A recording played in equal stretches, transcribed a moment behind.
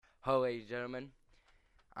Hello, ladies and gentlemen.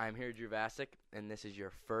 I'm here, Drew Vasic, and this is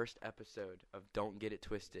your first episode of Don't Get It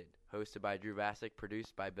Twisted, hosted by Drew Vasic,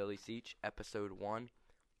 produced by Billy Seach, Episode 1,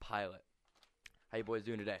 Pilot. How you boys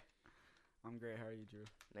doing today? I'm great. How are you, Drew?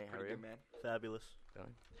 Nate, how are Pretty you? good, man. Fabulous. Billy?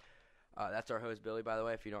 That's our host, Billy, by the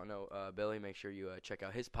way. If you don't know Billy, make sure you check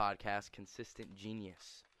out his podcast, Consistent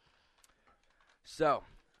Genius. So,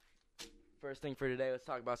 first thing for today, let's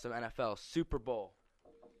talk about some NFL. Super Bowl.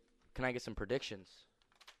 Can I get some predictions?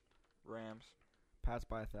 Rams. Pats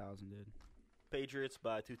by 1,000, dude. Patriots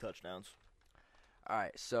by 2 touchdowns. All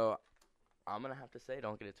right, so I'm going to have to say,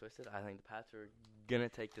 don't get it twisted, I think the Pats are going to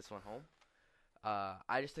take this one home.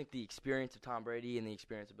 I just think the experience of Tom Brady and the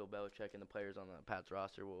experience of Bill Belichick and the players on the Pats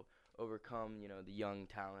roster will overcome, the young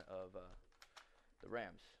talent of the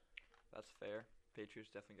Rams. That's fair. Patriots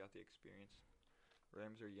definitely got the experience.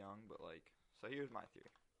 Rams are young, but so here's my theory.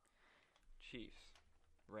 Chiefs,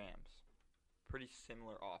 Rams, pretty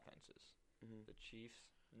similar offenses. Mm-hmm. The Chiefs,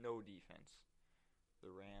 no defense. The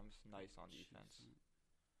Rams, nice on defense.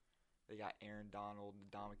 They got Aaron Donald,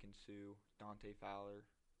 Ndamukong Suh, Dante Fowler,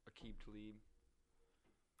 Aqib Talib.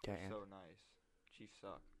 Okay. So nice. Chiefs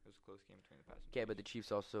suck. It was a close game between the Pats and Okay, but the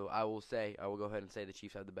Chiefs also, I will go ahead and say the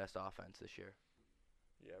Chiefs have the best offense this year.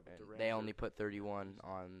 Yeah, but And the Rams they are, only put 31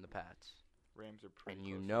 on the Pats. Rams are pretty And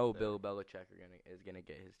you close know up there. Bill Belichick is gonna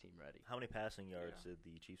get his team ready. How many passing yards Yeah. did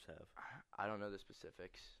the Chiefs have? I don't know the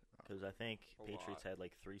specifics. Because I think A Patriots lot.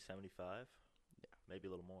 had 375. Yeah. Maybe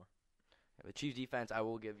a little more. The Chiefs defense, I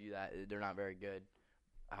will give you that. They're not very good.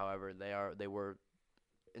 However, they were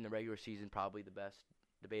in the regular season probably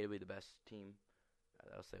debatably the best team.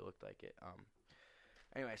 Else they looked like it.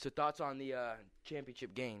 Anyway, so thoughts on the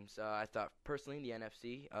championship games. I thought personally in the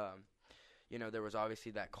NFC, there was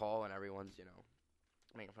obviously that call and everyone's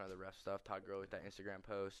making fun of the ref stuff. Todd Gurley with that Instagram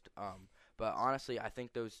post. But honestly, I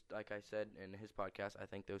think those, like I said in his podcast, I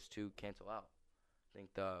think those two cancel out. I think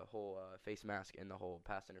the whole face mask and the whole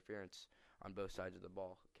pass interference on both sides of the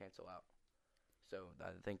ball cancel out. So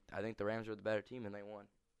I think the Rams were the better team and they won.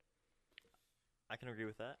 I can agree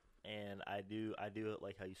with that. And I do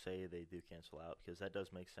like how you say they do cancel out because that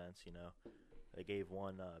does make sense, They gave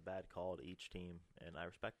one bad call to each team, and I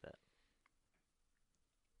respect that.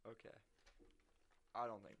 Okay. I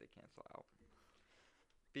don't think they cancel out.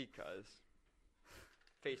 Because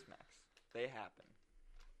face masks, they happen.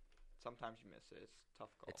 Sometimes you miss it. It's a tough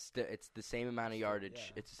call. It's the same amount of So, yardage.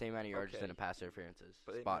 yeah. It's the same amount of yardage Okay. than a pass interference is.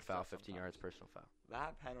 But they Spot messed foul, up 15 yards, sometimes. personal foul.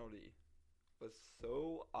 That penalty was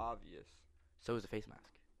so obvious. So is the face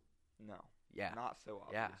mask. No. Yeah. Not so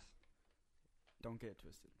obvious. Yeah. Don't get it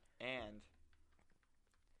twisted. And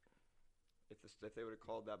if they would have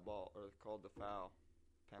called that ball or called the foul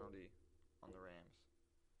penalty on the Rams,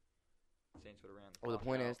 Saints would have ran the clock Well, the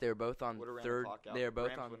point out. is they were both on Would've ran third. the clock out. They were both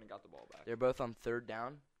Rams on. wouldn't have got the ball back. They're both on third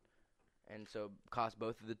down, and so cost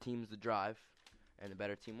both of the teams the drive, and the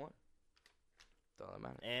better team won. That's all that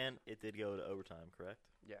matters. And it did go to overtime, correct?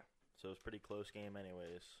 Yeah. So it was a pretty close game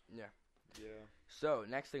anyways. Yeah. Yeah. So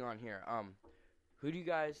next thing on here, who do you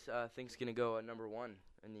guys think's gonna go at number 1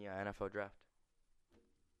 in the NFL draft?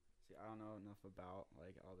 See, I don't know enough about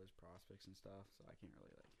all those prospects and stuff, so I can't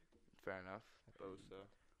really Fair enough. Bosa.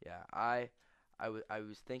 Yeah, I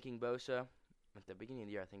was thinking Bosa at the beginning of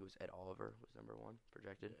the year. I think it was Ed Oliver was number 1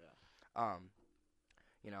 projected. Yeah.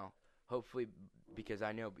 Hopefully because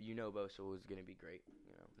I know Bosa was gonna be great.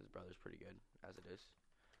 His brother's pretty good as it is.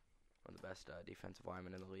 One of the best defensive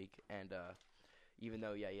linemen in the league, and even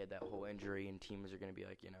though he had that whole injury, and teams are gonna be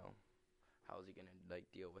how is he gonna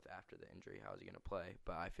deal with after the injury? How is he gonna play?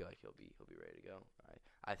 But I feel like he'll be ready to go.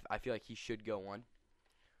 I feel like he should go 1.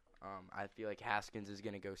 I feel like Haskins is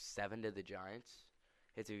gonna go 7 to the Giants.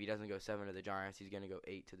 If he doesn't go 7 to the Giants, he's gonna go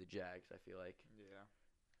 8 to the Jags. I feel like Yeah.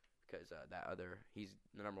 because he's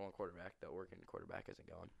the number 1 quarterback. The working quarterback isn't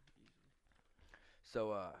going.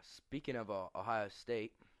 So speaking of Ohio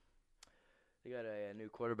State. They got a new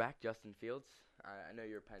quarterback, Justin Fields. I know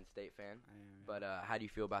you're a Penn State fan, I am. but how do you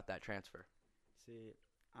feel about that transfer? See,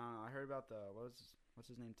 I heard about what's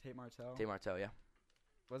his name, Tate Martell. Tate Martell, yeah.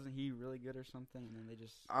 Wasn't he really good or something? And then they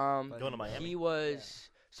just Going to Miami? He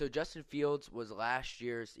was so Justin Fields was last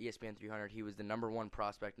year's ESPN 300. He was the number 1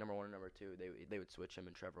 prospect, number 1 and number 2. They would switch him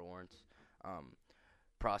and Trevor Lawrence,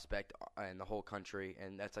 prospect in the whole country,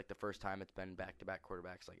 and that's the first time it's been back-to-back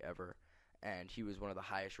quarterbacks ever. And he was one of the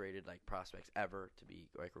highest rated prospects ever to be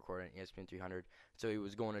recorded in ESPN 300. So he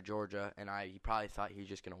was going to Georgia, and he probably thought he was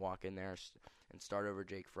just gonna walk in there and start over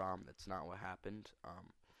Jake Fromm. That's not what happened.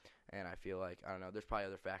 And I feel I don't know. There's probably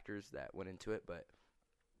other factors that went into it, but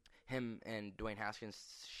him and Dwayne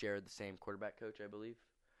Haskins shared the same quarterback coach, I believe.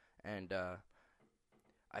 And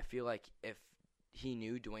I feel like if he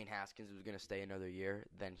knew Dwayne Haskins was going to stay another year,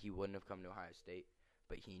 then he wouldn't have come to Ohio State.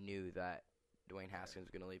 But he knew that Dwayne Haskins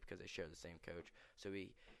was going to leave because they share the same coach. So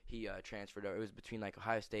he transferred over. It was between like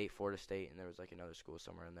Ohio State, Florida State, and there was like another school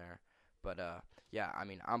somewhere in there. But yeah, I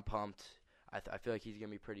mean, I'm pumped. I feel like he's going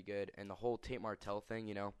to be pretty good. And the whole Tate Martell thing,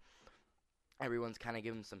 you know, everyone's kind of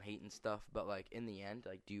giving him some hate and stuff. But like in the end,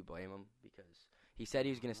 like, do you blame him? Because he said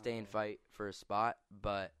he was going to stay and fight for a spot,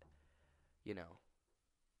 but you know.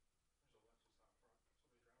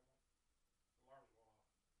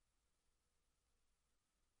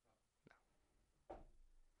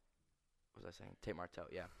 What was I saying? Tate Martell,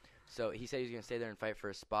 yeah. So he said he was going to stay there and fight for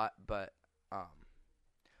a spot, but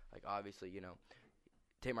like obviously, you know,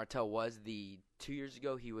 Tate Martell was 2 years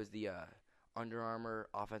ago, he was the Under Armour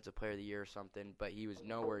Offensive Player of the Year or something, but he was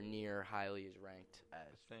nowhere near highly as ranked as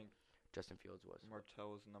I think Justin Fields was.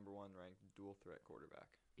 Martell was the number 1 ranked dual threat quarterback.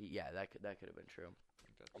 Yeah, that could have been true. I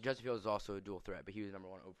think that's Justin Fields was also a dual threat, but he was number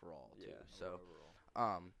 1 overall too. yeah, So,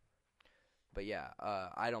 overall. but yeah,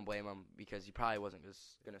 I don't blame him because he probably wasn't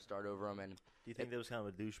going to start over him. And Do you think that was kind of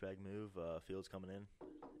a douchebag move, Fields coming in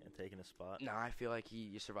and taking a spot? no, I feel like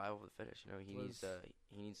you survival of the fittest. You know, he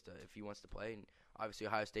needs to if he wants to play. And obviously,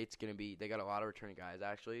 Ohio State's going to be. They got a lot of returning guys.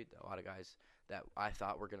 Actually, a lot of guys that I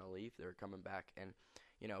thought were going to leave. They're coming back, and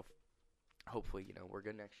you know, hopefully, you know, we're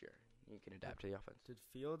good next year. You can adapt to the offense. Did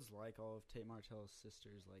Fields like all of Tate Martell's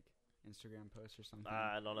sisters' like Instagram posts or something?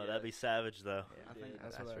 I don't know. Yeah. That'd be savage, though. Yeah, I think did.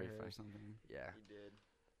 that's That's what I very heard funny. or something. Yeah, He did.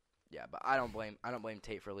 yeah, but I don't blame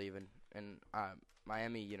Tate for leaving. And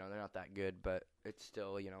Miami, you know, they're not that good, but it's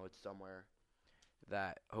still, you know, it's somewhere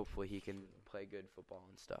that hopefully he can play good football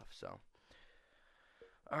and stuff. So,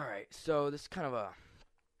 all right, so this is kind of a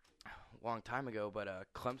long time ago, but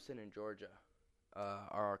Clemson and Georgia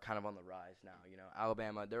are kind of on the rise now. You know,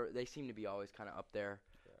 Alabama, they seem to be always kind of up there,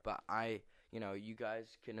 Yeah. but you know, you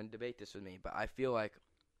guys can debate this with me, but I feel like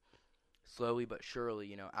slowly but surely,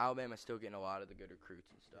 you know, Alabama's still getting a lot of the good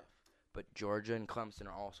recruits and stuff. But Georgia and Clemson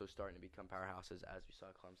are also starting to become powerhouses, as we saw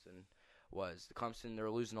Clemson was. Clemson, they're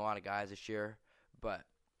losing a lot of guys this year, but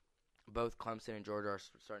both Clemson and Georgia are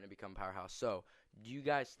starting to become powerhouse. So, do you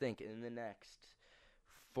guys think in the next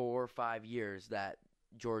 4 or 5 years that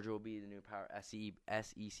Georgia will be the new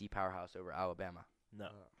SEC powerhouse over Alabama? No.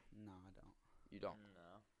 No, I don't. You don't. No.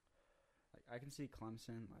 Like I can see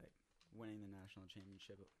Clemson like winning the national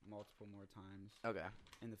championship multiple more times Okay.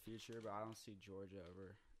 in the future, but I don't see Georgia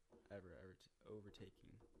ever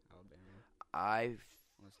overtaking Alabama. I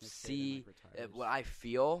Unless Nick Saban, see like, retires. what I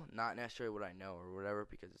feel, not necessarily what I know or whatever,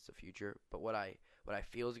 because it's the future. But what I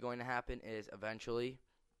feel is going to happen is eventually,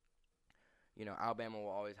 you know, Alabama will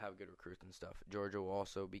always have good recruits and stuff. Georgia will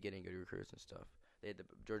also be getting good recruits and stuff.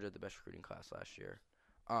 Georgia had the best recruiting class last year.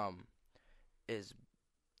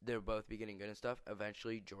 They'll both be getting good and stuff.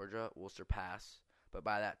 Eventually, Georgia will surpass. But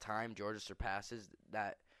by that time, Georgia surpasses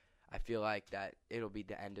that. I feel like that it'll be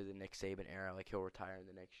the end of the Nick Saban era. Like he'll retire in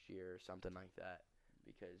the next year or something like that.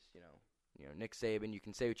 Because you know Nick Saban. You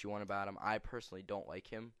can say what you want about him. I personally don't like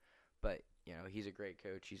him, but you know he's a great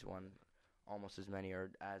coach. He's won almost as many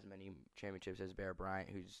championships as Bear Bryant,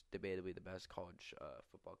 who's debatably the best college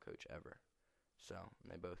football coach ever. So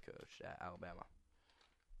and they both coached at Alabama.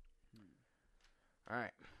 All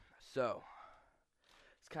right, so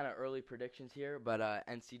it's kind of early predictions here, but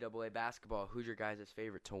NCAA basketball. Who's your guys'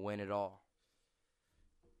 favorite to win it all?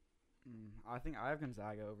 I think I have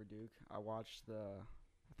Gonzaga over Duke. I watched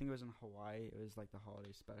I think it was in Hawaii. It was like the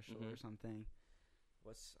holiday special or something.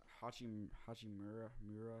 What's Hachimura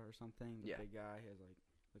or something? The Yeah. big guy. He has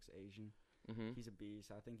looks Asian. Mm-hmm. He's a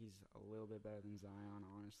beast. I think he's a little bit better than Zion,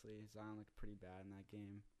 honestly. Zion looked pretty bad in that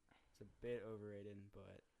game. It's a bit overrated,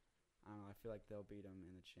 but I don't know. I feel like they'll beat him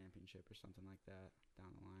in the championship or something like that down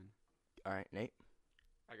the line. All right, Nate.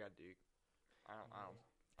 I got Duke. I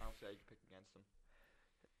don't see how you can pick against them.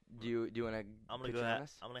 Do you want to? I'm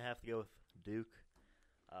gonna have to go with Duke.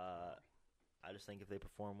 I just think if they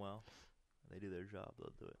perform well, they do their job,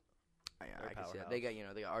 they'll do it. Yeah, They're I can see that.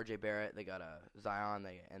 powerhouse. They got R.J. Barrett, they got Zion,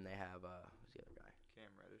 they have who's the other guy?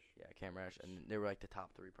 Cam Reddish. Yeah, Cam Reddish, and they were like the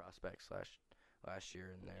top 3 prospects last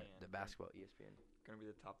year in the And- basketball ESPN Gonna be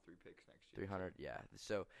the top 3 picks next year. 300. Yeah,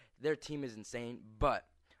 so their team is insane, but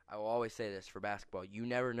I will always say this for basketball: you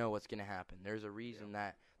never know what's gonna happen. There's a reason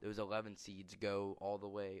that those 11 seeds go all the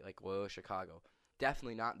way, like Loyola Chicago.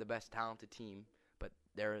 Definitely not the best talented team, but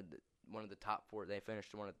they're one of the top 4. They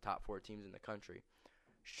finished one of the top 4 teams in the country.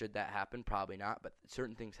 Should that happen? Probably not, but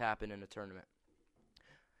certain things happen in a tournament.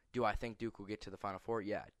 Do I think Duke will get to the Final Four?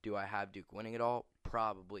 Yeah. Do I have Duke winning it all?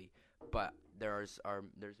 Probably, but there's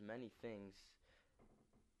many things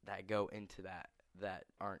that go into that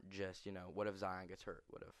aren't just, what if Zion gets hurt?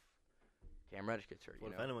 What if Cam Reddish gets hurt.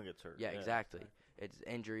 What if anyone gets hurt? Yeah, exactly. It's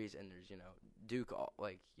injuries, and there's Duke.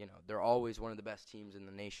 They're always one of the best teams in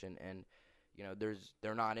the nation, and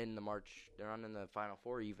they're not in the March. They're not in the Final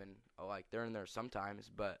Four even. Like they're in there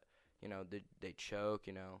sometimes, but they choke.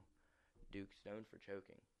 Duke's known for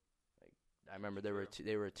choking. Like I remember they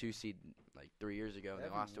were a 2 seed like 3 years ago, and they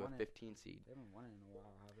lost to a 15 seed. They haven't won it in a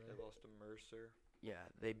while, have they? They lost to Mercer. Yeah,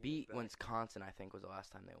 they beat back. Wisconsin. I think was the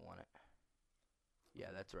last time they won it. Yeah,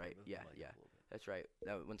 that's right. Yeah. That's right.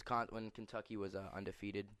 When Kentucky was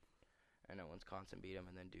undefeated, and then Wisconsin beat them,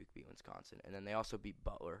 and then Duke beat Wisconsin, and then they also beat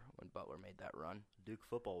Butler when Butler made that run. Duke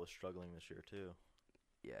football was struggling this year too.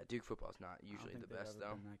 Yeah, Duke football's not I don't usually think the they've best ever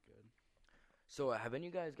though. been that good. So have any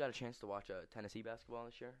of you guys got a chance to watch Tennessee basketball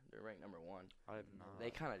this year? They're ranked number 1. I have not. They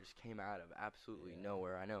kind of just came out of absolutely Yeah.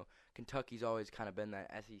 nowhere. I know Kentucky's always kind of been that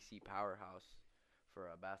SEC powerhouse for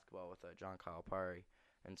basketball with John Calipari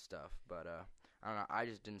and stuff, but I don't know. I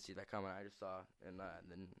just didn't see that coming. I just saw in the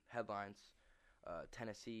headlines,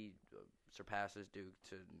 Tennessee surpasses Duke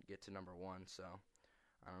to get to number 1. So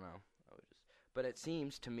I don't know. But it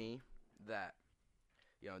seems to me that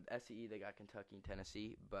SEC they got Kentucky and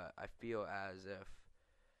Tennessee, but I feel as if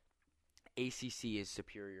ACC is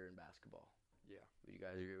superior in basketball. Yeah. Would you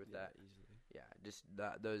guys agree with that? Easily. Yeah, just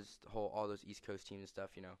all those East Coast teams and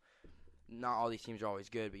stuff. Not all these teams are always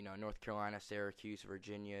good, but North Carolina, Syracuse,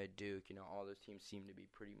 Virginia, Duke, all those teams seem to be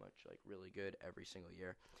pretty much like really good every single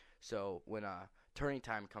year. So when turning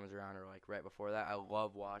time comes around, or like right before that, I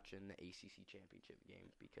love watching the ACC championship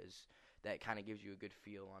games because that kind of gives you a good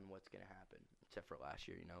feel on what's going to happen. Except for last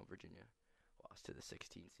year, Virginia lost to the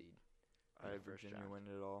 16 seed. I had the first Virginia round. win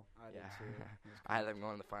it all. I Yeah. did too. It was I had cool. them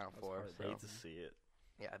going to the Final That's Four. hard, So. Hate to see it.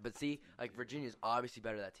 Yeah, but see, like Virginia's obviously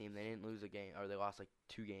better than that team. They didn't lose a game, or they lost like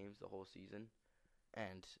 2 games the whole season,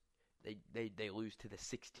 and they lose to the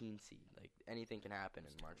 16 seed. Like anything can happen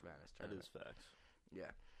in March Madness That tournament. is facts.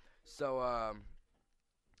 Yeah. So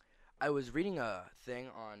I was reading a thing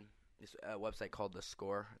on this website called The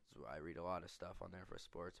Score. I read a lot of stuff on there for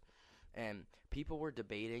sports, and people were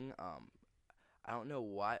debating. I don't know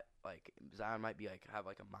what, like Zion might be have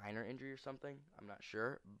a minor injury or something. I'm not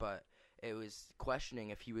sure, but it was questioning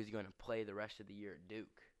if he was going to play the rest of the year at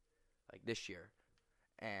Duke, like this year.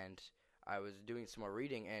 And I was doing some more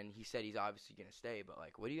reading, and he said he's obviously going to stay. But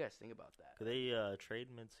what do you guys think about that? Could they trade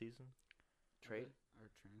mid-season? Trade? Or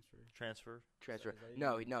Transfer? Transfer? Is that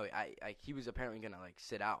No, even- no. He was apparently going to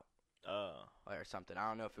sit out Oh. or something. I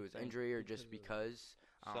don't know if it was Think injury or just because because.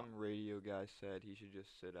 I don't- Some radio guy said he should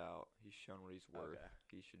just sit out. He's shown what he's worth. Okay.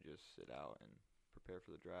 He should just sit out and prepare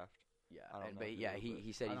for the draft. Yeah, I don't and know but if he yeah, will, he but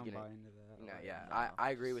he said I he's don't gonna. buy into that. No, Like, yeah, no.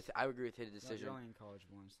 I agree with his You're decision. only in college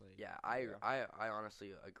once. Yeah, Yeah. I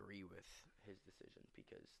honestly agree with his decision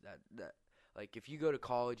because that if you go to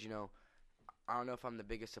college, I don't know if I'm the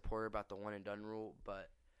biggest supporter about the one and done rule,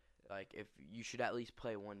 but if you should at least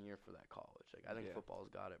play 1 year for that college. I think Yeah. football's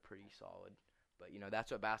got it pretty solid, but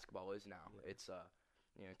that's what basketball is now. Yeah. It's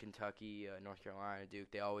Kentucky, North Carolina,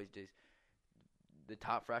 Duke. They always just the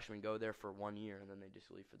top freshmen go there for 1 year and then they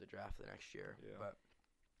just leave for the draft the next year. Yeah. But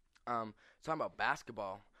talking about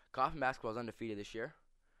basketball, Coffin basketball is undefeated this year.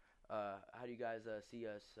 How do you guys see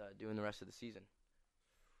us doing the rest of the season?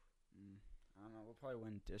 I don't know. We'll probably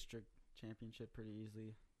win district championship pretty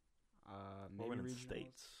easily. We're Maybe winning regionals.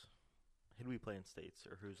 states. Who do we play in states,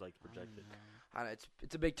 or who's projected? I don't know,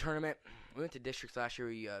 it's a big tournament. We went to districts last year.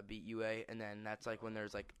 We beat UA, and then that's when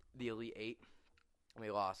there's the Elite Eight. We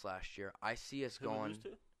lost last year. I see us Who we going lose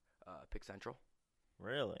to? Pick Central.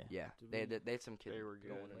 Really? Yeah, Did they had some kid They were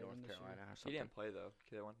going good. to Played North them this year? Carolina or He something. didn't play though.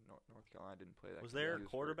 Kid that went to North Carolina didn't play that. Was game. there He a hurt.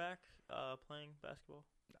 quarterback playing basketball?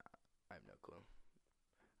 I have no clue.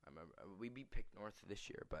 I remember we beat Pick North this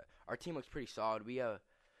year, but our team looks pretty solid.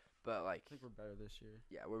 But I think we're better this year.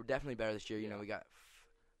 yeah, we're definitely better this year. Yeah. We got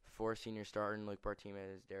 4 seniors starting: Luke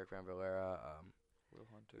Bartimes, Derek Van Valera, Will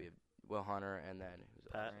Hunter. we have Will Hunter, and then who's the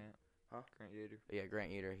Pat? other- Grant. Huh? Grant Yater. Yeah,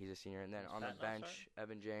 Grant Eater. He's a senior, and then Is on the Pat not bench,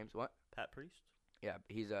 Evan James. What? Pat Priest? Yeah,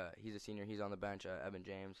 he's a senior. He's on the bench. Evan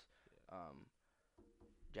James,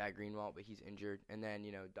 Jack Greenwald, but he's injured. And then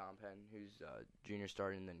Dom Penn, who's junior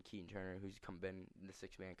starting, and then Keaton Turner, who's been the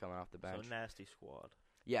 6th man coming off the bench. So nasty squad.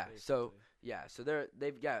 Yeah, so basically.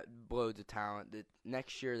 they've got loads of talent.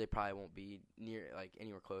 Next year they probably won't be near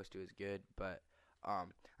anywhere close to as good, but I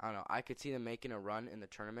don't know. I could see them making a run in the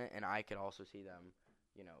tournament, and I could also see them,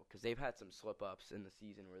 because they've had some slip ups in the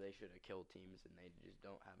season where they should have killed teams and they just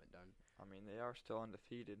haven't done I mean, they are still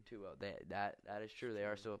undefeated. too well. That is true. They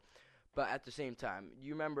are still, but at the same time,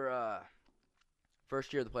 you remember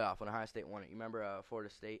first year of the playoff when Ohio State won it. You remember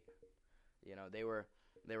Florida State? They were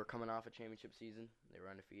they were coming off a championship season. They were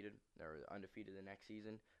undefeated. They were undefeated the next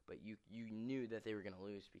season. But you knew that they were going to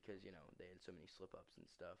lose because, you know, they had so many slip-ups and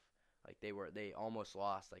stuff. Like, they almost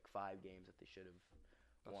lost, like, 5 games that they should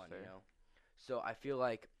have won, fair. you know. So I feel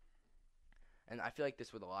like, and I feel like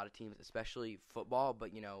this with a lot of teams, especially football,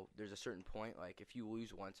 but, you know, there's a certain point, like, if you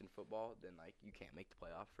lose once in football, then, like, you can't make the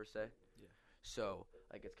playoff, per se. Yeah. So,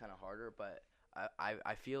 like, it's kind of harder, but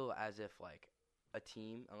I feel as if, like, a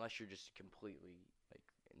team, unless you're just completely, like,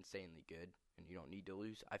 insanely good and you don't need to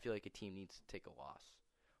lose, I feel like a team needs to take a loss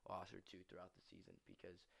or two throughout the season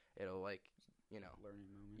because it'll, like, you know, Learning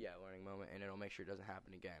moment. yeah, learning moment, and it'll make sure it doesn't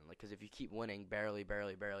happen again. Like, because if you keep winning barely,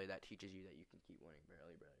 that teaches you that you can keep winning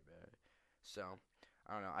barely. So,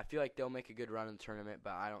 I don't know. I feel like they'll make a good run in the tournament,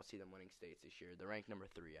 but I don't see them winning states this year. They're ranked number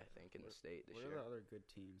 3, I think, in the state this What year. are the other good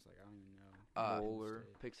teams? Like, I don't even know. Moeller.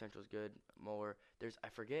 Pig Central's good. Moeller. I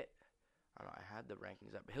forget. I don't know. I had the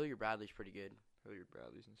rankings up. Hilliard Bradley's pretty good. Hilliard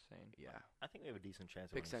Bradley's insane. Yeah. I think we have a decent chance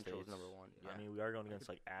of Pig winning Central is states. number 1. Yeah. I mean, we are going against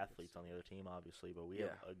like athletes on the other team, obviously, but we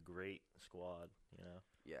have a great squad. You know.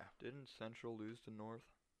 Yeah. Didn't Central lose to North?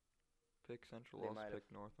 Pick Central They lost might have. Pick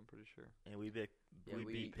North, I'm pretty sure. And we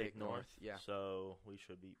beat Pick North. Yeah. So we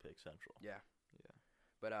should beat Pick Central. Yeah. Yeah.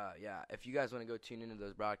 But, yeah, if you guys want to go tune into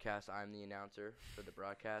those broadcasts, I'm the announcer for the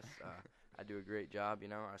broadcast. I do a great job, you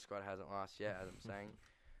know. Our squad hasn't lost yet, as I'm saying.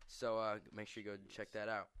 So make sure you go check that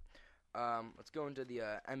out. Let's go into the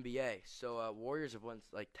NBA. So Warriors have won,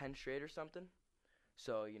 like, 10 straight or something.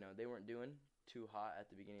 So, you know, they weren't doing too hot at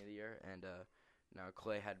the beginning of the year. And now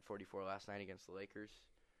Clay had 44 last night against the Lakers.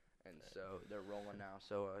 And so they're rolling now.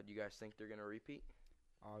 So do you guys think they're going to repeat?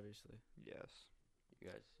 Obviously. Yes.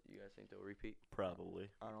 You guys think they'll repeat? Probably.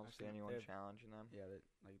 I don't I see think anyone they're- challenging them. Yeah, there's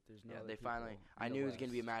no Yeah, other they finally. people I in the knew it was going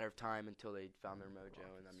to be a West. matter of time until they found their mojo,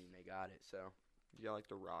 and I Rockets. mean they got it. So You got like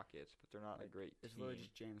the Rockets, but they're not a Like, great It's team. literally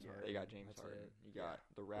just James Yeah. Harden. They got James That's Harden. it. You got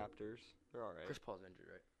the Raptors. They're all right. Chris Paul's injured,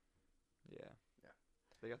 right? Yeah. Yeah.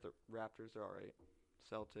 They got the Raptors. They're all right.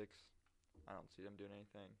 Celtics. I don't see them doing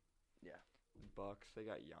anything. Yeah. Bucks. They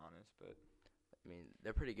got Giannis, but I mean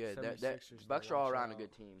they're pretty good. 76ers, Bucks though, are all watch around a out.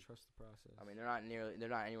 good team. Trust the process. I mean they're not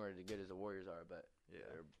anywhere as good as the Warriors are, but yeah,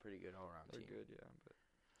 they're a pretty good all around they're team. good. Yeah, but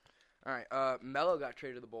All right, Melo got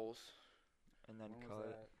traded to the Bulls. and then When was cut.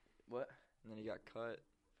 that? What And then he got cut.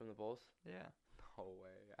 from the Bulls? Yeah. No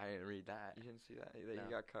way. I didn't read that. You didn't see that? He No.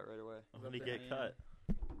 got cut right away. When did he up get there, cut?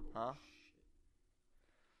 Huh?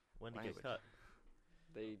 When did he Language. get cut?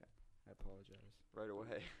 They I apologize. right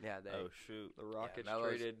away. Yeah, they. Oh shoot! The Rockets Melo's-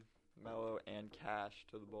 traded Melo and Cash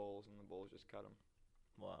to the Bulls, and the Bulls just cut him.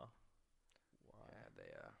 Wow. Yeah, they.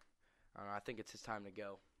 I don't know. I think it's his time to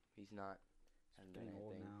go. He's not. Hasn't done Getting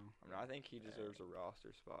old anything. now. I mean, I think he deserves a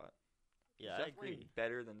roster spot. Yeah, He's I definitely agree.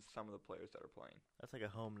 better than some of the players that are playing. That's like a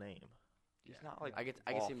home name. He's Yeah. not like I can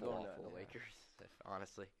see him going to awful. the Lakers,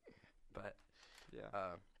 honestly. But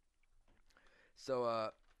Yeah.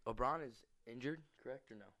 so LeBron is injured,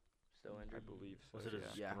 correct or no? Still I injured. believe so. Was it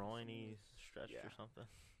a Yeah. groiny stretch Yeah. or something?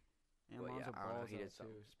 And Well, Lonzo yeah, I don't know, Ball's he did out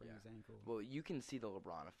something, too. Sprained yeah. his ankle. Well, you can see the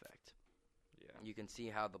LeBron effect. Yeah. You can see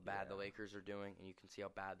how bad the Yeah. Lakers are doing, and you can see how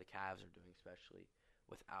bad the Cavs are doing, especially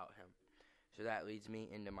without him. So that leads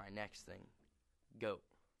me into my next thing, GOAT.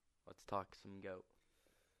 Let's talk some GOAT.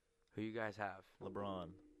 Who you guys have?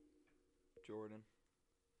 LeBron. Jordan.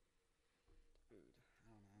 Dude, I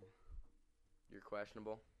don't know. You're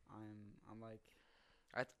questionable. I'm like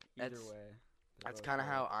That's either that's, way. they're that's both kind of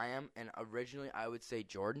good. how I am. And originally I would say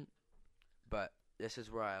Jordan, but this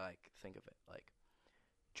is where I like think of it. Like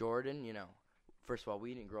Jordan, you know, first of all,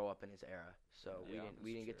 we didn't grow up in his era, so Yeah,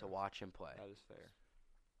 we didn't that's get to true. watch him play. That is fair.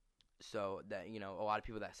 So that, you know, a lot of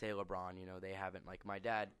people that say LeBron, you know, they haven't. Like my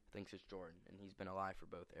dad thinks it's Jordan, and he's been alive for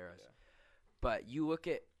both eras. Yeah. But you look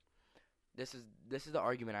at this is the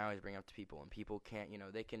argument I always bring up to people, and people can't, you know,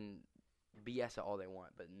 they can BS it all they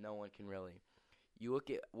want, but no one can really. You look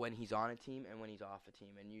at when he's on a team and when he's off a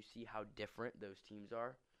team, and you see how different those teams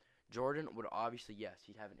are. Jordan would obviously, yes,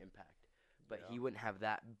 he'd have an impact, but Yeah. he wouldn't have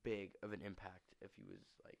that big of an impact if he was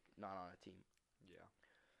like not on a team. Yeah.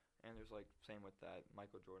 And there's like same with that.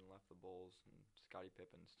 Michael Jordan left the Bulls, and Scottie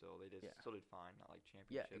Pippen still Yeah. still did fine. Not like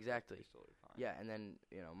championship. but exactly. They still did fine. Yeah, and then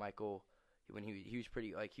you know Michael, when he was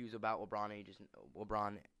pretty like he was about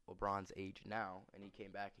LeBron's age now, and he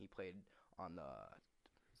came back and he played on the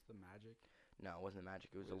It's the Magic. no, it wasn't the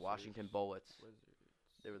Magic, it was the Wizards. Washington Bullets. Wizards.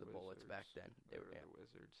 They were the Bullets back then. They were the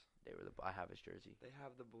Wizards. they were the I have his jersey. They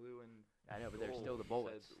have the blue and I know, but they're gold. still the You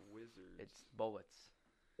Bullets. said Wizards. It's Bullets.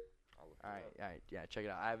 I'll look it All up. right, yeah, check it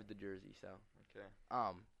out. I have the jersey, so Okay.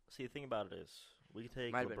 See, the thing about it is, we could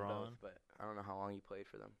take might have been LeBron. both, but I don't know how long he played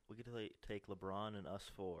for them. We could take LeBron and us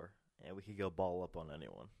four, and we could go ball up on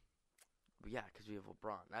anyone. Yeah, because we have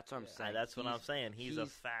LeBron. That's what I'm Yeah. saying. That's what I'm saying. He's a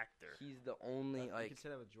factor. He's the only You like. could say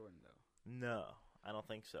that with Jordan though. No, I don't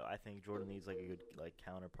think so. I think Jordan needs like a good like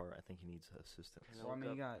counterpart. I think he needs assistance. Now Well, I look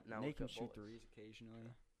mean, you up- got now Nate look can up shoot bullets. threes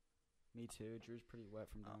occasionally. Me too. Drew's pretty wet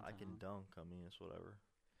from downtown. I can dunk. I mean, it's whatever.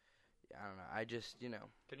 Yeah, I don't know. I just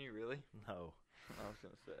Can you really? No, I was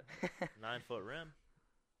gonna say. 9-foot rim.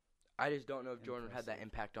 I just don't know if Jordan had that Impressive.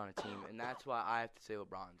 impact on a team, and that's why I have to say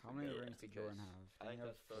LeBron's. How the many GOAT, rings did because Jordan have? I think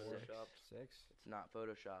that's four, photoshopped. 6. It's not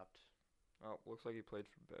photoshopped. Oh, looks like he played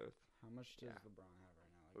for both. How much does Yeah. LeBron have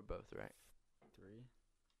right now? We're Like both right. 3.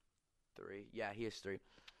 3. Yeah, he has 3.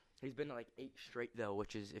 He's been to like 8 straight though,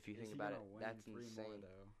 which is if you Is think he about it, gonna win that's 3 insane. More,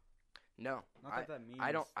 though? No, Not that that means.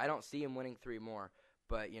 I don't see him winning 3 more,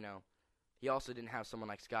 but he also didn't have someone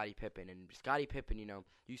like Scottie Pippen, and Scottie Pippen,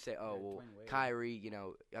 you say, oh Yeah, well, Dwayne Wade. Kyrie,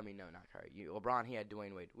 I mean no, not Kyrie. LeBron, he had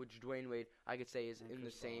Dwayne Wade, which Dwayne Wade I could say is And in the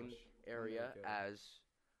Chris same Bosh. area good. as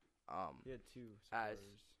He had 2 as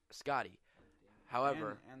supporters. Scottie.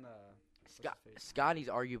 However, and Scotty's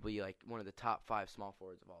arguably like one of the top 5 small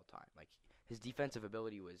forwards of all time. Like his defensive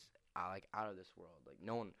ability was like out of this world. Like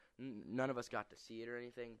none of us got to see it or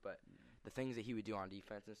anything, but the things that he would do on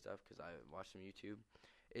defense and stuff, because I watched some YouTube,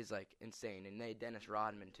 is like insane. And they had Dennis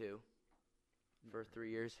Rodman too for 3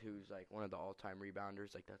 years, who's like one of the all-time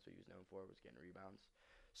rebounders. Like that's what he was known for, was getting rebounds.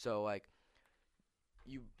 So like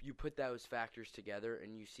you put those factors together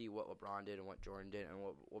and you see what LeBron did and what Jordan did, and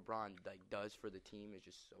what LeBron like does for the team is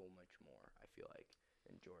just so much more, I feel like,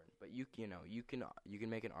 than Jordan. But you can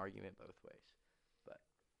make an argument both ways. But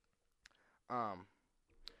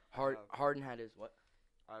Harden had his what?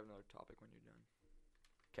 I have another topic when you're done.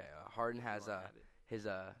 Okay, Harden has Run at it. his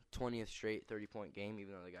 20th straight 30-point game,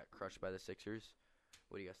 even though they got crushed by the Sixers.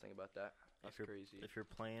 What do you guys think about that? That's you're- crazy. If you're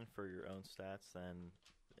playing for your own stats, then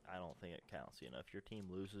I don't think it counts. If your team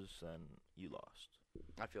loses, then you lost.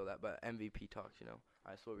 I feel that, but MVP talks,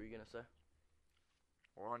 I what were you gonna say?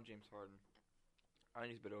 We're on James Harden. I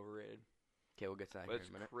think he's a bit overrated. Okay, we'll get to that But here it's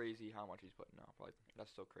in a minute. crazy how much he's putting up. Like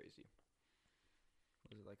that's so crazy.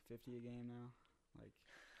 Was it like 50 a game now? Like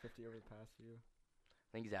 50 over the past few? I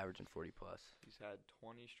think he's averaging 40 plus. He's had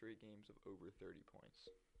 20 straight games of over 30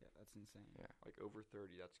 points. Yeah, that's insane. Yeah. Like over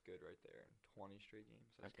 30, that's good right there. 20 straight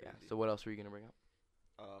games, that's Okay, yeah. crazy. So what else were you gonna bring up?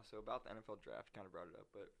 So about the NFL draft, kind of brought it up,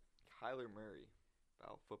 but Kyler Murray,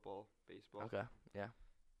 about football, baseball. Okay, yeah.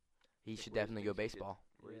 He Like, should where do you definitely think go he's gonna baseball.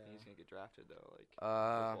 Where do you think Yeah. he's gonna get drafted though? Like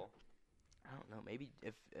Uh, football. I don't know. Maybe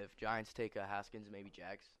if Giants take Haskins, maybe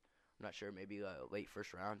Jags. I'm not sure. Maybe late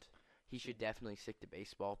first round. He should definitely stick to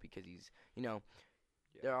baseball because he's, Yeah.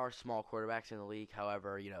 there are small quarterbacks in the league.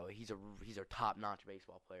 However, he's a top-notch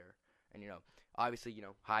baseball player, and obviously,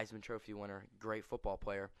 Heisman Trophy winner, great football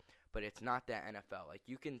player, but it's not that NFL. Like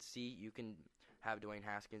you can have Dwayne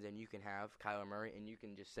Haskins and you can have Kyler Murray, and you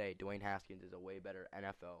can just say Dwayne Haskins is a way better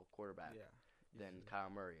NFL quarterback Yeah. than easily.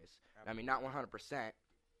 Kyler Murray is. I mean, not 100%,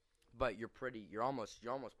 but you're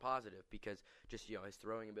almost positive because just his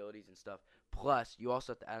throwing abilities and stuff. Plus, you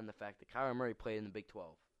also have to add in the fact that Kyler Murray played in the Big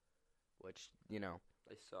 12, which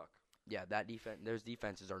They suck. yeah, that those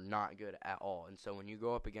defenses are not good at all. And so when you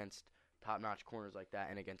go up against top-notch corners like that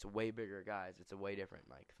and against way bigger guys, it's a way different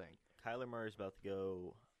thing. Kyler Murray's about to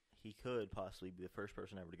go. He could possibly be the first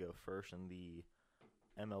person ever to go first in the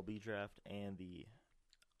MLB draft and the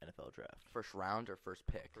NFL draft. First round or first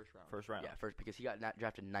pick? First round. First round. Yeah, first because he got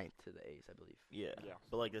drafted 9th to the A's, I believe. Yeah. Yeah.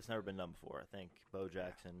 But like that's never been done before. I think Bo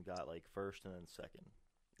Jackson got like first and then second,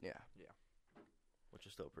 Yeah. which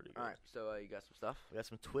is still pretty good. All right, so you got some stuff? We got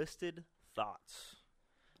some twisted thoughts.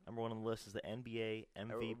 Number 1 on the list is the NBA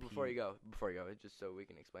MVP. Before you go, just so we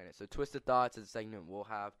can explain it. So, Twisted Thoughts is a segment we'll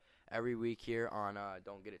have every week here on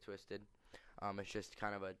Don't Get It Twisted. It's just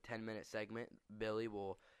kind of a 10-minute segment. Billy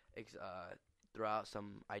will throw out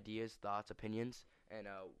some ideas, thoughts, opinions, and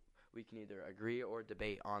we can either agree or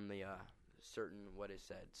debate on the certain what is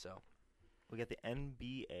said. So, We got the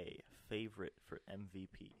NBA favorite for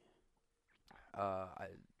MVP.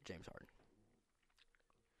 James Harden.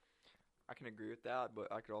 I can agree with that, but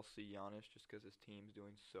I could also see Giannis just because his team's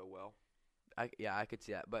doing so well. I could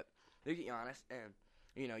see that. But look at Giannis, and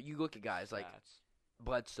you look at guys like Stats.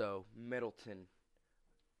 Bledsoe, Middleton.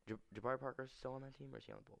 Jabari Parker's still on that team, or is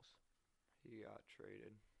he on the Bulls? He got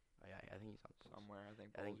traded Oh, yeah, I think he's on the Bulls. somewhere. I think.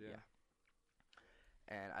 I think, Bulls,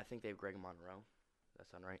 yeah. And I think they have Greg Monroe. That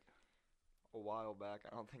sound right? A while back,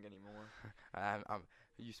 I don't think anymore. I'm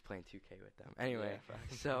used to playing 2K with them. Anyway, Yeah,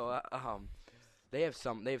 facts. so they have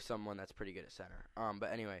someone that's pretty good at center.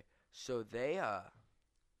 But anyway, so they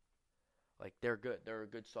they're good. They're a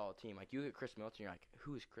good solid team. Like you get Chris Middleton, you're like,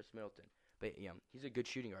 who is Chris Middleton? But he's a good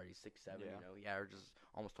shooting guard. He's 6'7". Yeah. He averages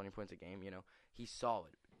almost 20 points a game. He's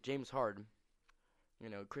solid. James Harden,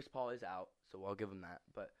 Chris Paul is out, so I'll give him that.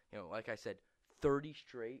 But, like I said, 20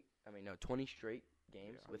 straight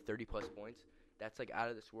games with 30-plus points. That's, like, out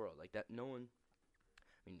of this world. Like, that no one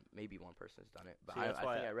 – I mean, maybe one person has done it. But See, I that's think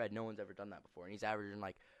why I read no one's ever done that before. And he's averaging,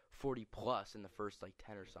 like, 40-plus in the first, like,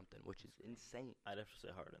 10 or something, which is insane. I'd have to say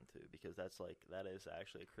Harden too, because that is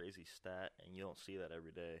actually a crazy stat, and you don't see that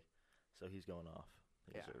every day. So he's going off.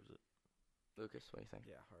 He Yeah. deserves it. Lucas, what do you think?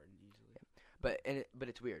 Yeah, Harden easily. But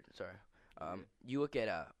it's weird. Sorry. You look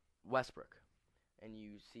at Westbrook, and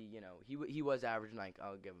you see, he was averaging, like,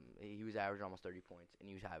 I'll give him, he was averaging almost 30 points, and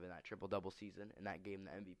he was having that triple-double season, and that gave him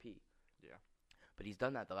the MVP. Yeah. But he's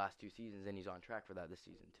done that the last 2 seasons, and he's on track for that this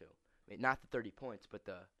season too. I mean, not the 30 points, but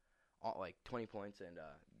the 20 points and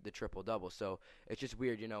the triple-double. So it's just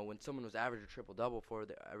weird, when someone was averaging a triple-double for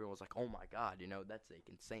everyone was like, oh my God, that's like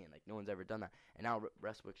insane. Like no one's ever done that. And now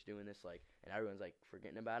Westbrook's doing this, like, and everyone's like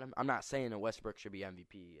forgetting about him. I'm not saying that Westbrook should be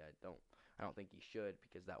MVP. I don't think he should,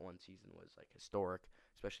 because that one season was like historic,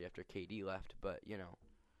 especially after KD left. But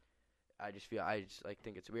I just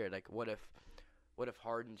think it's weird. Like what if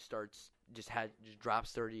Harden just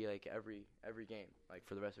drops 30 like every game, like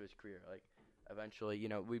for the rest of his career, like. Eventually,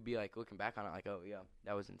 we'd be like looking back on it like, oh yeah,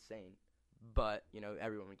 that was insane. But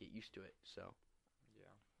everyone would get used to it. So. Yeah.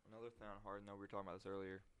 Another thing on Harden, though, we were talking about this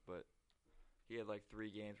earlier, but he had like 3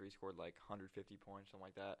 games where he scored like 150 points, something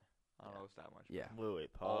like that. I don't know if it's that much. Yeah. Wait,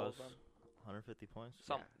 All of pause. them? 150 points.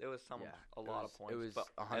 It was a lot of points. It was but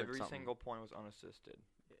 100 every something. single point was unassisted.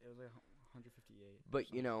 It was like 158. But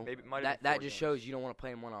Maybe it might have been that 4 just games. shows you don't want to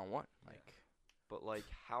play him one-on-one. Like. But like,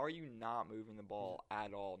 how are you not moving the ball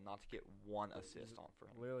at all, not to get 1 assist on for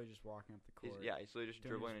him? Literally just walking up the court. He's literally just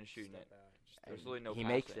doing dribbling his and shooting step it. back, just There's doing literally no He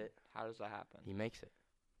passing. makes it. How does that happen? He makes it.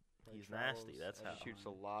 play He's travels, nasty, that's He how. shoots a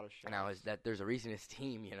lot of shots. And now there's a reason his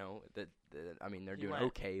team, that I mean they're He doing went-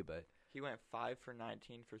 okay, but He went 5 for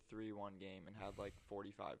 19 for 3 one game and had like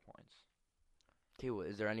 45 points. okay. Well,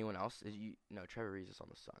 is there anyone else? Trevor Reeves is on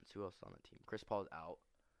the Suns. Who else is on the team? Chris Paul's out,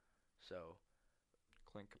 so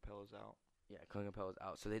Clint Capella's out. yeah, Clint Capella's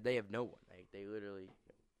out. So they have no one. They literally.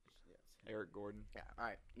 Eric Gordon. Yeah. All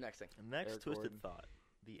right. Next thing. Next Eric twisted Gordon. thought: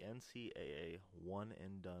 the NCAA one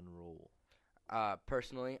and done rule.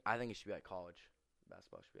 Personally, I think it should be like college.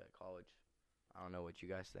 Basketball should be like college. I don't know what you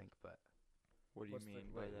guys think, but What do you What's mean the,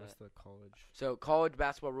 by wait, that? what's the college? so college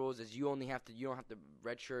basketball rules is you don't have to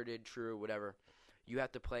redshirted, true, whatever. You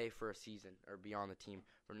have to play for a season or be on the team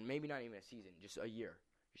for maybe not even a season, just a year.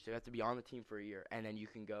 You still have to be on the team for a year, and then you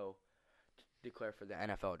can go declare for the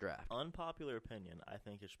NFL draft. Unpopular opinion: I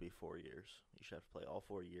think it should be 4 years. You should have to play all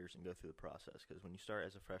 4 years and go through the process. Because when you start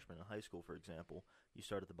as a freshman in high school, for example, you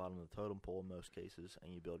start at the bottom of the totem pole in most cases,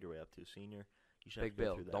 and you build your way up to a senior. You should Big have to go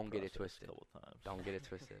Bill, through that don't get it process twisted. a couple times. Don't get it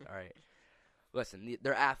twisted. All right. Listen,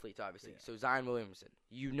 they're athletes, obviously. Yeah. So Zion Williamson,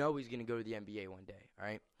 he's going to go to the NBA one day, all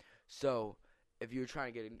right? So if you're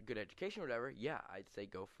trying to get a good education or whatever, yeah, I'd say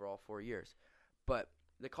go for all 4 years. But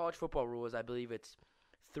the college football rule is, I believe it's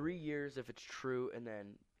 3 years if it's true, and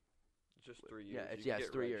then Just 3 years. Yeah, it's- You yeah, can it's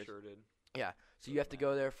get 3 years. redshirted. so you have to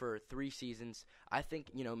go there for 3 seasons. I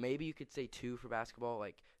think, maybe you could say 2 for basketball,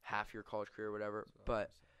 like half your college career or whatever.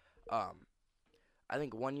 But I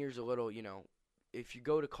think 1 year's a little, if you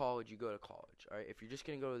go to college, you go to college, all right? If you're just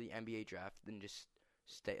going to go to the NBA draft, then just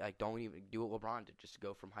stay, like, don't even do what LeBron did, just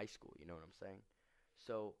go from high school, you know what I'm saying?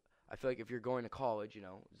 So I feel like if you're going to college,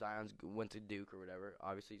 Zion's went to Duke or whatever,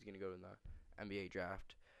 obviously he's going to go to the NBA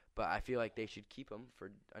draft. But I feel like they should keep him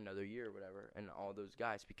for another year or whatever, and all those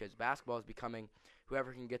guys, because basketball is becoming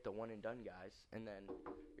whoever can get the one-and-done guys, and then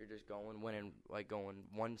you're just winning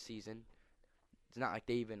one season. It's not like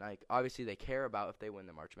they even, like, obviously they care about if they win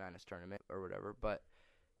the March Madness tournament or whatever, but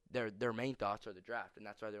their main thoughts are the draft, and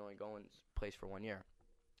that's why they're only going place for 1 year.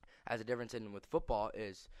 As a difference in with football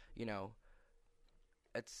is,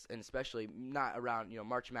 it's, and especially not around,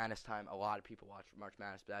 March Madness time, a lot of people watch March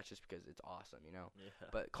Madness, but that's just because it's awesome, Yeah.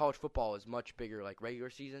 But college football is much bigger, like regular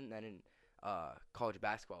season, than in college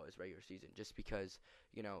basketball is regular season, just because,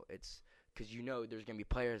 it's because there's going to be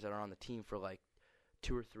players that are on the team for like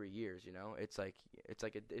 2 or 3 years,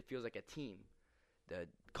 it feels like a team. The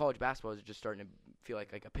college basketball is just starting to feel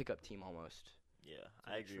like a pickup team almost. Yeah, It's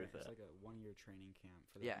I like agree with It's that. like a 1-year training camp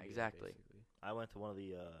for the Yeah, NBA, exactly. basically. I went to one of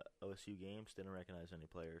the OSU games, didn't recognize any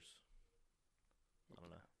players. I don't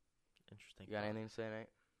know. Interesting. You got thought. anything to say, Nate?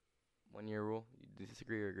 1 year rule? You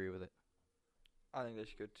disagree or agree with it? I think they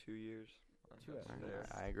should go 2 years. I think 2 that's years.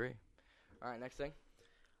 fair. I agree. All right, next thing.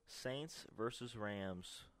 Saints versus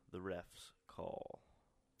Rams. The refs call.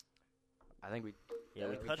 I think we Yeah,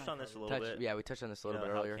 we we touched kinda on this a covered little touched. bit. Yeah, we touched on this a little You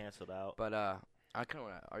know, bit how earlier. Canceled out. But I kind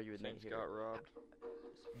of want to argue with Nate Saints here. got robbed.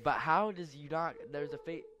 As But how does you not? There's a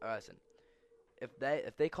listen,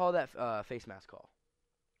 if they call that face mask call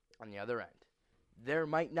on the other end, there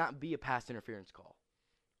might not be a pass interference call.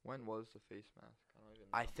 When was the face mask? I don't even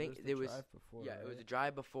know. I think the it was. drive before, Yeah, right? it was a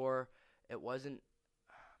drive before. It wasn't.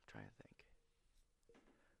 I'm trying to think.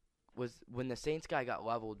 Was when the Saints guy got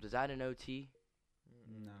leveled? Was that an OT? It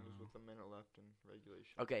was No. with a minute left in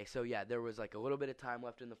regulation. Okay, so yeah, there was like a little bit of time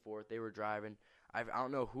left in the fourth. They were driving. I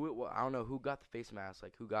don't know who it was. I don't know who got the face mask.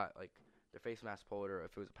 Like who got like their face mask pulled, or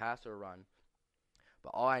if it was a pass or a run. But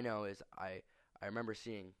all I know is I remember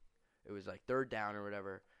seeing it was like third down or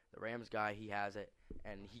whatever. The Rams guy, he has it,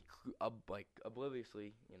 and he like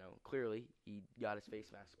obliviously, clearly he got his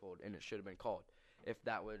face mask pulled, and it should have been called. If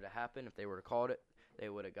that would have happened, if they would have called it, they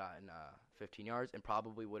would have gotten 15 yards and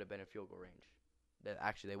probably would have been in field goal range.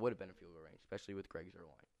 They would have been in field goal range, especially with Greg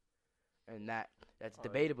Zuerlein. And that's All right.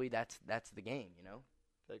 debatably that's the game,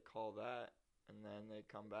 They call that, and then they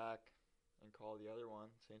come back and call the other one.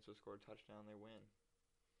 Saints will score a touchdown. They win.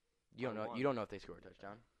 You don't I know. won. You don't know if they scored a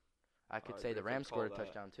touchdown. I could Alright, say but the if they Rams scored a call that-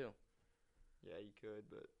 touchdown too. Yeah, you could,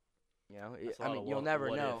 but That's a I lot mean, of you'll what- never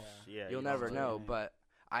what know. ifs. Yeah, You'll you never don't know, Yeah. but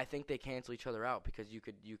I think they cancel each other out because you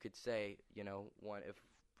could say, one if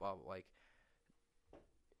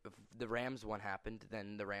if the Rams one happened,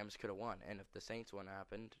 then the Rams could have won, and if the Saints one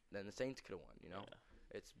happened, then the Saints could have won.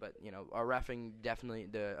 Our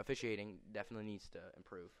the officiating definitely needs to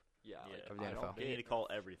improve. yeah, Yeah, like, of the I NFL. don't They need to get- call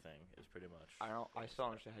everything. Is pretty much. I still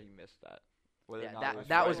don't understand how you missed that. Whether or Yeah, not it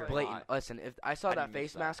that right was or blatant. not. Listen, if I saw How do that you miss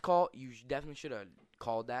face that? mask call, you definitely should have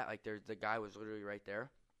called that. Like, the guy was literally right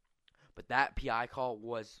there, but that PI call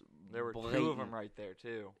was There were blatant. two of them right there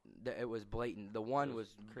too. It was blatant. The one It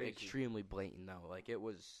was was crazy. extremely blatant, though. Like, it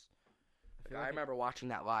was. feel I like remember watching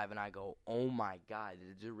that live, and I go, "Oh my God,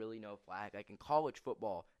 is there really no flag?" Like in college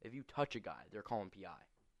football, if you touch a guy, they're calling PI.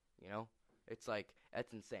 It's like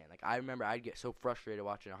that's insane. Like I remember, I'd get so frustrated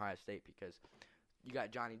watching Ohio State because you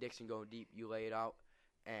got Johnny Dixon going deep, you lay it out,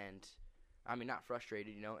 and I mean not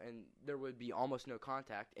frustrated, and there would be almost no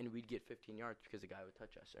contact, and we'd get 15 yards because the guy would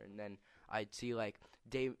touch us, and then I'd see like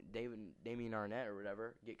Damien Arnett or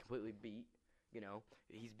whatever get completely beat.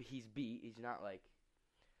 He's beat. He's not like.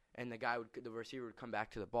 And the receiver would come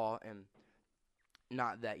back to the ball, and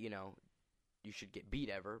not that you should get beat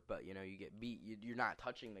ever, but you get beat. You're not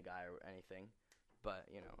touching the guy or anything, but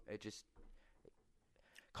it just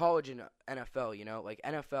college and NFL. Like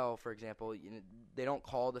NFL, for example, they don't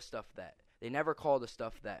call the stuff they never call the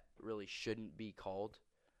stuff that really shouldn't be called,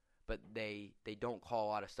 but they don't call a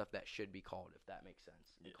lot of stuff that should be called. If that makes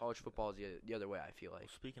sense. Yeah. College football is the other way. I feel Well, like.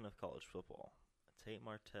 speaking of college football, Tate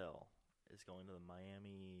Martell is going to the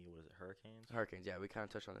Miami. What is it? Hurricanes. Hurricanes, yeah, we kind of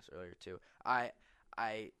touched on this earlier too. I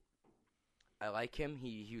like him.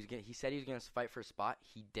 He said he was gonna fight for a spot.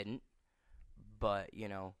 He didn't, but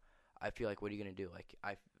I feel like what are you gonna do? Like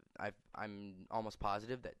I'm almost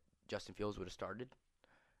positive that Justin Fields would have started,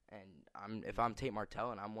 and if I'm Tate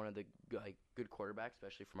Martell and I'm one of the good quarterbacks,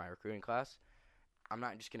 especially for my recruiting class, I'm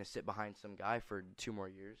not just gonna sit behind some guy for 2 more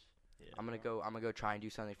years. Yeah. I'm gonna go try and do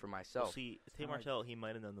something for Well, myself. see, Tate Alright. Martell, he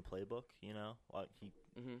might have known the playbook. Like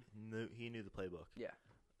hmm he knew the playbook. Yeah.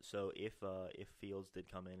 So if Fields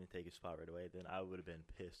did come in and take his spot right away, then I would have been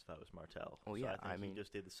pissed if I was Martell. Oh, So yeah, I think I mean- he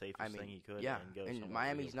just did the safest I mean, thing he could. yeah, and go and somewhere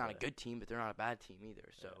Miami's real not a play. good team, but they're not a bad team either.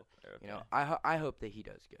 So Yeah, they're okay. I hope that he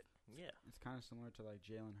does good. Yeah. It's kind of similar to like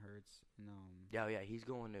Jalen Hurts and Yeah, he's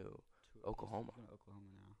going to. to Oklahoma. He's going to Oklahoma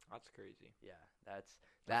now. That's crazy. Yeah, that's I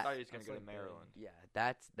that. thought he was gonna that's go like to the- Maryland. Yeah,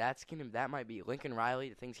 that might be Lincoln Riley.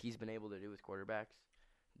 The things he's been able to do with quarterbacks,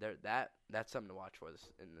 that's something to watch for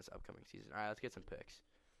in this upcoming season. All right, let's get some picks.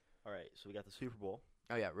 All right. So we got the Super Bowl.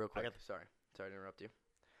 Oh yeah, real quick. got Sorry to interrupt you.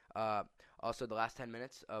 Also, the last 10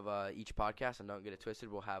 minutes of each podcast, and don't get it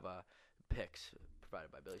twisted, we'll have picks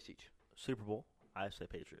provided by Billy Seach. Super Bowl. I say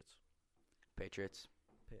Patriots. Patriots,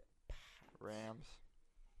 Rams.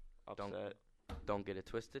 Don't- Upset. don't get it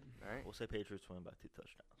twisted. All right, We'll say Patriots win by 2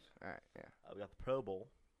 touchdowns. all right, yeah. We got the Pro Bowl.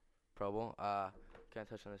 Pro Bowl. Can I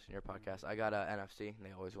touch on this in your podcast? I got NFC.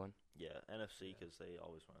 They always win. Yeah, NFC because they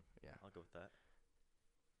always win. Yeah. I'll go with that.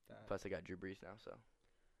 Plus, I got Drew Brees now, so.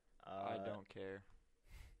 I don't care.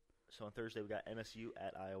 So on Thursday we got MSU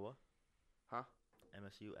at Iowa. Huh?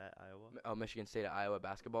 MSU at Iowa. Oh, Michigan State at Iowa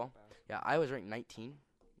basketball. Yeah, Iowa's ranked 19.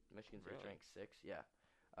 Michigan State's Really? ranked 6. Yeah.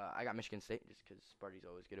 I got Michigan State just because Sparty's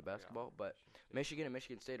always good at basketball. But Michigan and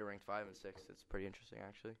Michigan State are ranked 5 and 6. That's pretty interesting,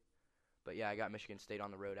 actually. But yeah, I got Michigan State on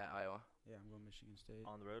the road at Iowa. Yeah, I'm going Michigan State.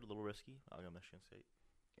 On the road, a little risky. I'll go Michigan State.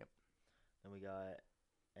 Yep. Then we got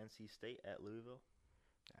NC State at Louisville.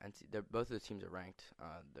 And both of the teams are ranked.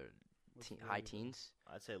 They're What's high Louisville? teens.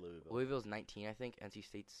 I'd say Louisville. Louisville's 19, I think. NC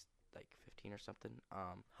State's like 15 or something.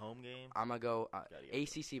 Home game. I'm gonna go Gotta go.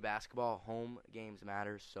 ACC basketball. Home games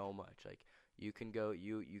matter so much. Like you can go,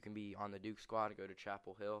 you can be on the Duke squad and go to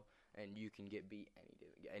Chapel Hill, and you can get beat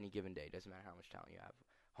any given day. Doesn't matter how much talent you have.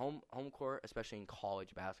 Home court, especially in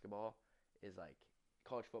college basketball, is like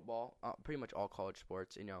college football. Pretty much all college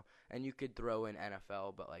sports, you know. And you could throw in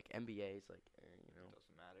NFL, but like NBA is like, you know,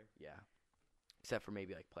 Doesn't matter. yeah. Except for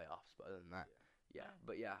maybe like playoffs, but other than that, yeah.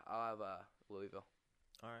 But yeah, I'll have Louisville.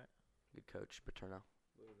 All right. Good coach, Paterno.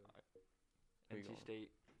 Who you NC going? State.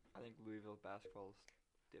 I think Louisville basketball's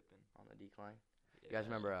dipping. On the decline. Yeah. You guys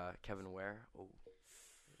remember Kevin Ware? Oh.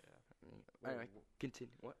 Yeah. Anyway,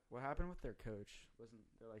 continue. What? What happened with their coach? Wasn't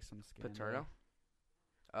there like some scandal? Paterno?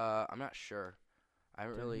 I'm not sure. I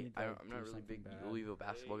don't Didn't really. he, like, I'm not do really big something bad? Louisville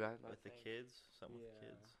basketball guy. I With the think- kids, some with Yeah.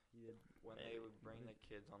 kids. He did. When Maybe. they would bring the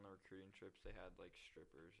kids on the recruiting trips, they had like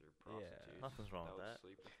strippers or prostitutes. Nothing's wrong that with would that.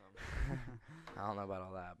 sleep with them. I don't know about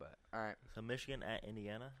all that, but all right. So Michigan at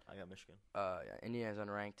Indiana. I got Michigan. Yeah, Indiana's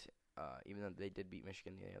unranked. Even though they did beat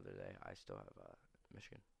Michigan the other day, I still have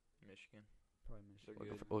Michigan. Michigan. Probably They're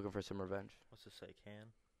Michigan. good. Looking for some revenge. What's this say?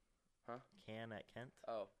 Can? Huh? Can at Kent.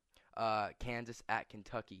 Oh. Kansas at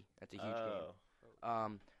Kentucky. That's a huge Oh.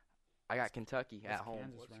 game. I got Kentucky at What's home.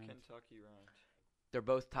 Kansas What's ranked? Kentucky ranked? They're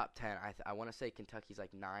both top 10. I want to say Kentucky's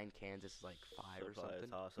like 9, Kansas is like 5 So or probably something.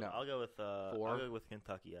 toss-up. No. I'll go with 4. I'll go with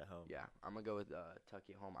Kentucky at home. Yeah, I'm gonna go with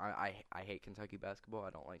Kentucky at home. I hate Kentucky basketball. I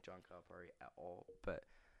don't like John Calipari at all, but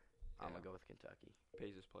I'm Yeah. gonna go with Kentucky.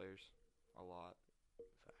 Pays his players a lot.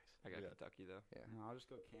 Facts. I got Yeah. Kentucky though. Yeah. No, I'll just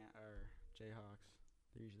go Jayhawks.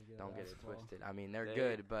 They usually get. Don't get it basketball. twisted. I mean, they're They-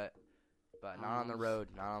 good, but not on the road.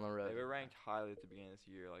 Not on the road. They were ranked highly at the beginning of this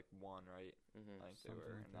year, like 1, right? Mm-hmm. I think they Something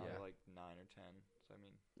were, like and now that. they're Yeah. like 9 or 10. So I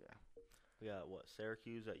mean, We got what?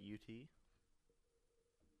 Syracuse at UT.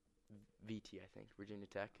 VT, I think. Virginia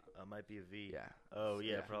Tech. Might be a V. Yeah. Oh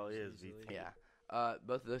yeah, Yeah. probably is Easily. VT. Yeah.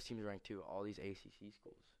 Both of those teams are ranked too. All these ACC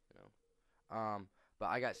schools, you know. But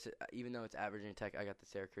I got even though it's at Virginia Tech, I got the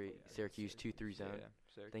Syracuse 2-3 zone. yeah,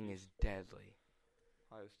 Syracuse. Thing is deadly.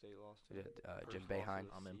 Ohio State lost to Jim First loss of Boeheim.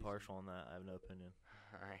 the I'm season. impartial on that. I have no opinion.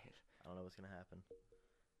 All right. I don't know what's gonna happen.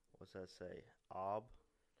 What's that say? Oh,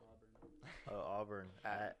 Auburn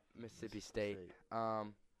At Mississippi State. Yeah,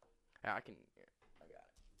 I can. Yeah, I got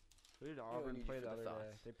it. Who did need Auburn you play for the the other day?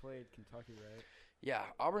 thoughts. They played Kentucky, right? Yeah,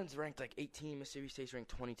 Auburn's ranked like 18. Mississippi State's ranked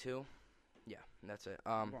 22. Yeah, and that's it.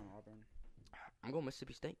 I'm going Auburn. I'm going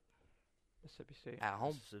Mississippi State Mississippi State. at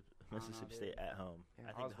home. Mississippi dude. State at home. Yeah. I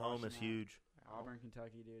I think was home is watching that. huge. Auburn,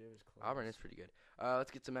 Kentucky, dude, it was close. Auburn is pretty good. Let's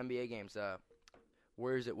get some NBA games.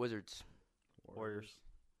 Warriors at Wizards. Warriors.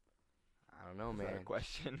 I don't know, Is that a man.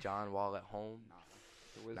 question? John Wall at home. Nah.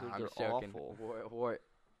 The Nah, Wizards I'm are just joking. awful.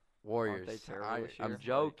 Warriors. they terrible this I'm year?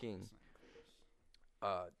 joking. It's not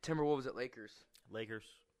close. Timberwolves at Lakers. Lakers.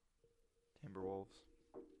 Timberwolves.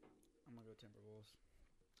 I'm gonna go Timberwolves.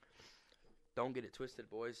 Don't get it twisted,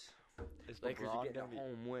 boys. Is Lakers are LeBron getting gonna a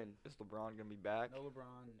home win. Is LeBron gonna be back? No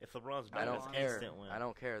LeBron. If LeBron's I back, don't it's an care. instant win. I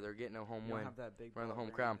don't care. They're getting a home You don't win. have that big We're in the ball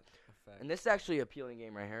home brand crowd. effect. And this is actually an appealing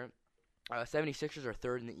game right here. 76ers are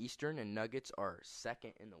third in the Eastern, and Nuggets are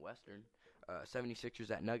second in the Western. 76ers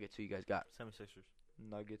at Nuggets. Who you guys got? 76ers.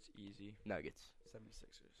 Nuggets easy. Nuggets.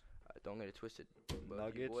 76ers. Don't get it twisted, both you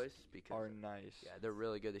Nuggets boys, because are nice. yeah, they're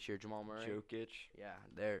really good this year. Jamal Murray. Jokic. Yeah,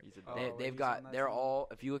 they're He's a Oh, they, when they've he's got on that they're team? all.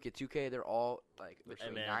 If you look at 2K, they're all like Hey,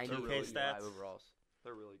 between man, 90 and 2K 85 stats. overalls.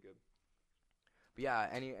 They're really good. But yeah,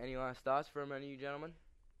 any last thoughts from any of you gentlemen?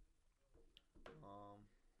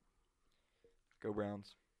 Go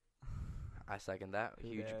Browns. I second that. Who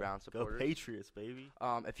Huge dat? Brown Go supporters. Patriots, baby.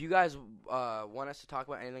 If you guys want us to talk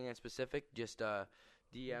about anything in specific, just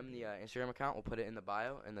DM the Instagram account. We'll put it in the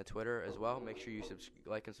bio and the Twitter as well. Make sure you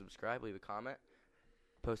like and subscribe, leave a comment,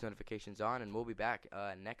 post notifications on, and we'll be back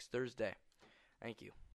next Thursday. Thank you.